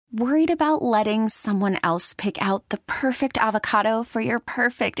Worried about letting someone else pick out the perfect avocado for your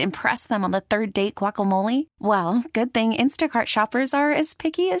perfect impress them on the third date guacamole? Well, good thing Instacart shoppers are as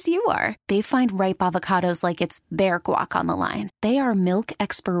picky as you are. They find ripe avocados like it's their guac on the line. They are milk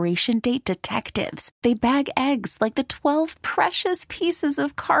expiration date detectives. They bag eggs like the 12 precious pieces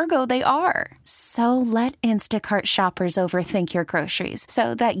of cargo they are. So let Instacart shoppers overthink your groceries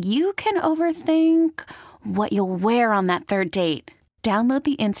so that you can overthink what you'll wear on that third date. Download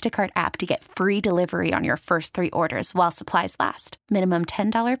the Instacart app to get free delivery on your first 3 orders while supplies last. Minimum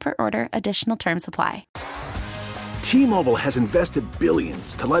 $10 per order. Additional terms apply. T-Mobile has invested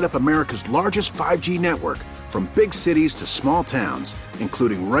billions to light up America's largest 5G network, from big cities to small towns,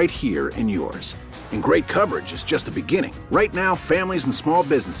 including right here in yours. And great coverage is just the beginning. Right now, families and small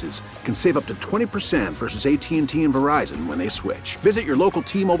businesses can save up to 20% versus AT&T and Verizon when they switch. Visit your local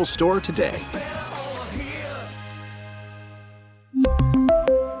T-Mobile store today.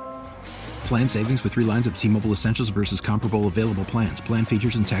 Plan savings with 3 lines of T-Mobile Essentials versus comparable available plans. Plan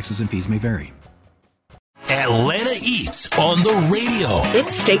features and taxes and fees may vary. Atlanta Eats on the radio.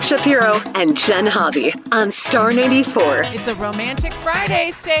 It's Steak Shapiro and Jen Hobby on Star 94. It's a romantic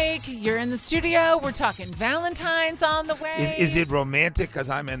Friday, Steak. You're in the studio. We're talking Valentine's on the way. Is it romantic because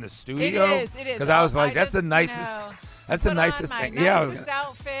I'm in the studio? It is. Because I was like, that's the nicest. That's the nicest thing. Nicest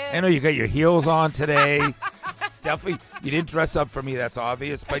outfit. I know you got your heels on today. It's definitely, you didn't dress up for me. That's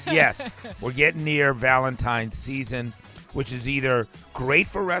obvious. But yes, we're getting near Valentine's season, which is either great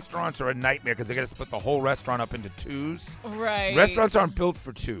for restaurants or a nightmare because they got to split the whole restaurant up into 2s. Right. Restaurants aren't built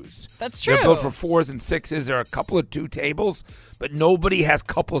for 2s. That's true. They're built for 4s and 6s. There are a couple of 2 tables, but nobody has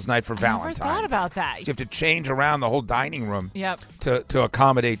couples night for Valentine's. I never thought about that. You have to change around the whole dining room to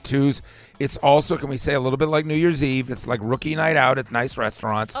accommodate 2s. It's also, can we say, a little bit like New Year's Eve. It's like rookie night out at nice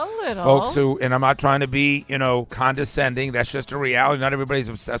restaurants. A little. Folks who, and I'm not trying to be, condescending. That's just a reality. Not everybody's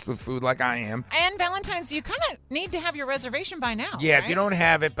obsessed with food like I am. And Valentine's, you kind of need to have your reservation by now. Yeah, right? If you don't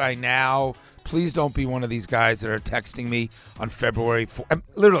have it by now, please don't be one of these guys that are texting me on February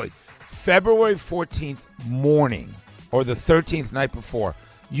 14th morning or the 13th night before.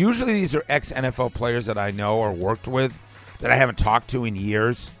 Usually these are ex-NFL players that I know or worked with that I haven't talked to in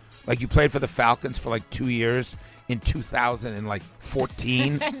years. Like you played for the Falcons for like 2 years in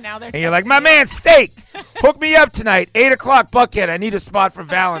 2014. And you're like, my man, Steak, hook me up tonight, 8 o'clock, Buckhead. I need a spot for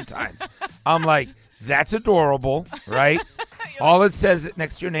Valentine's. I'm like, that's adorable, right? All it says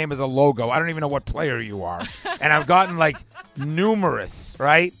next to your name is a logo. I don't even know what player you are. And I've gotten like numerous,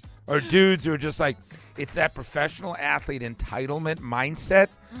 right? Or dudes who are just like, it's that professional athlete entitlement mindset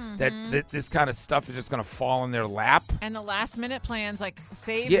that this kind of stuff is just going to fall in their lap. And the last minute plans, like,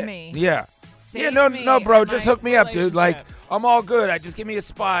 save me. Yeah. Save No, bro, just hook me up, dude. Like, relationship. I'm all good. Just give me a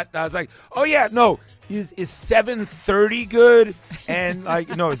spot. I was like, oh, yeah, no. Is 7:30 good? And,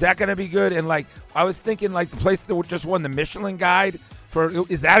 like, no, is that going to be good? And, like, I was thinking, like, the place that just won the Michelin Guide,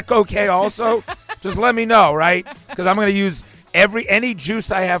 is that okay also? Just let me know, right? Because I'm going to use any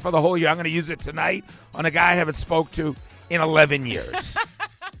juice I have for the whole year. I'm going to use it tonight on a guy I haven't spoke to in 11 years,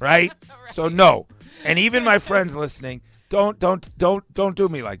 right? So, no. And even my friends listening, don't do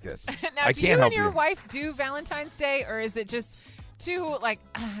me like this. Now, I do can't you help and your you. wife do Valentine's Day, or is it just too like?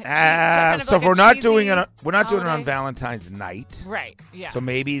 So if we're not doing it, we're not doing it on holiday? Valentine's night, Right. Yeah. So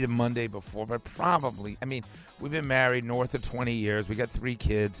maybe the Monday before, but probably. I mean, we've been married north of 20 years. We got 3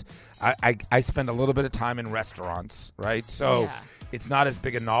 kids. I spend a little bit of time in restaurants, right? So it's not as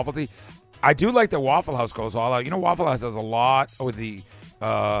big a novelty. I do like that Waffle House goes all out. Waffle House has a lot with the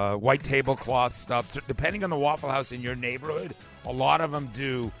white tablecloth stuff. So depending on the Waffle House in your neighborhood, a lot of them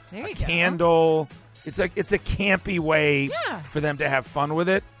do a candle. It's a campy way for them to have fun with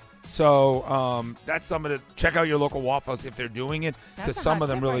it. So that's something to check out your local Waffle House if they're doing it, because some of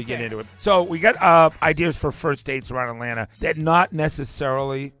them really get into it. So we got ideas for first dates around Atlanta that not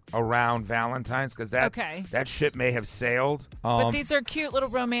necessarily around Valentine's, because that ship may have sailed. But these are cute little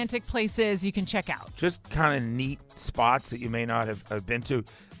romantic places you can check out. Just kind of neat spots that you may not have been to.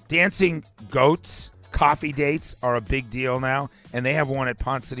 Dancing Goats coffee dates are a big deal now, and they have one at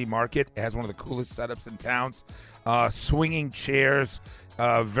Pond City Market. It has one of the coolest setups in towns. Swinging chairs,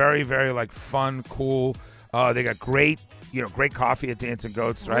 very, very like fun, cool. They got great coffee at Dancing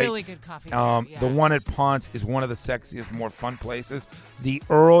Goats, right? Really good coffee. The one at Ponce is one of the sexiest, more fun places. The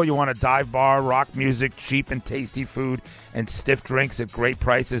Earl, you want a dive bar, rock music, cheap and tasty food, and stiff drinks at great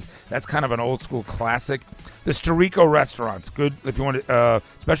prices. That's kind of an old school classic. The Storico restaurants, good if you want to,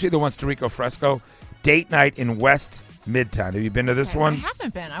 especially the one Storico Fresco. date night in West Midtown. Have you been to this one? I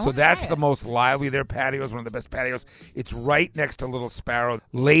haven't been. So that's the most lively. Their patio is one of the best patios. It's right next to Little Sparrow.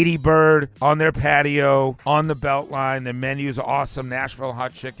 Lady Bird on their patio, on the Beltline. Their menu's awesome. Nashville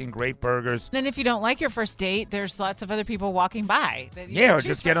hot chicken, great burgers. Then if you don't like your first date, there's lots of other people walking by. Yeah, or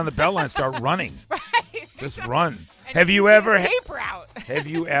just get on the Beltline, start running. Right. Just run. And Have you ever have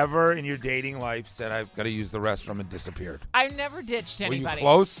you ever in your dating life said, I've got to use the restroom and disappeared? I've never ditched anybody. Were you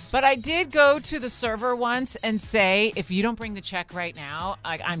close? But I did go to the server once and say, if you don't bring the check right now,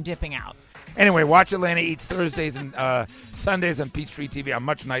 I'm dipping out. Anyway, watch Atlanta Eats Thursdays and Sundays on Peachtree TV. I'm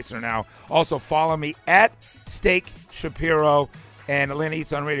much nicer now. Also, follow me at Steak Shapiro. And Atlanta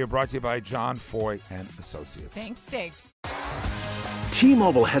Eats on Radio brought to you by John Foy and Associates. Thanks, Steak.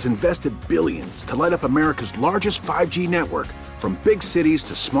 T-Mobile has invested billions to light up America's largest 5G network, from big cities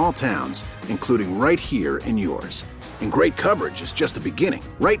to small towns, including right here in yours. And great coverage is just the beginning.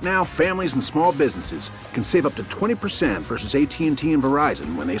 Right now, families and small businesses can save up to 20% versus AT&T and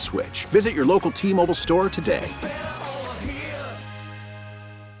Verizon when they switch. Visit your local T-Mobile store today.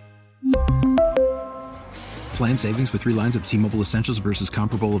 Plan savings with 3 lines of T-Mobile Essentials versus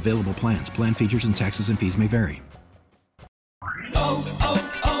comparable available plans. Plan features and taxes and fees may vary.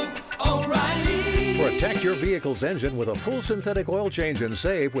 Protect your vehicle's engine with a full synthetic oil change and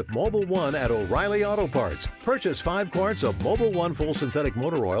save with Mobile One at O'Reilly Auto Parts. Purchase 5 quarts of Mobile One full synthetic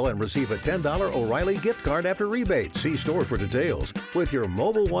motor oil and receive a $10 O'Reilly gift card after rebate. See store for details. With your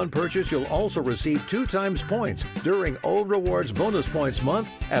Mobile One purchase, you'll also receive 2 times points during O Rewards Bonus Points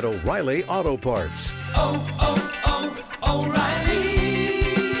Month at O'Reilly Auto Parts.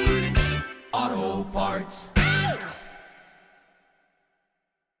 O'Reilly Auto Parts.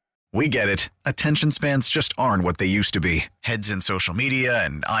 We get it. Attention spans just aren't what they used to be. Heads in social media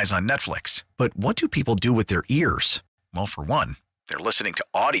and eyes on Netflix. But what do people do with their ears? Well, for one, they're listening to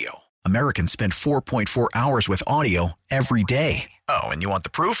audio. Americans spend 4.4 hours with audio every day. Oh, and you want the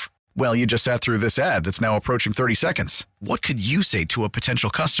proof? Well, you just sat through this ad that's now approaching 30 seconds. What could you say to a potential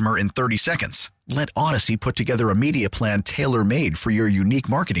customer in 30 seconds? Let Odyssey put together a media plan tailor-made for your unique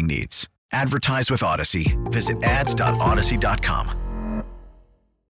marketing needs. Advertise with Odyssey. Visit ads.odyssey.com.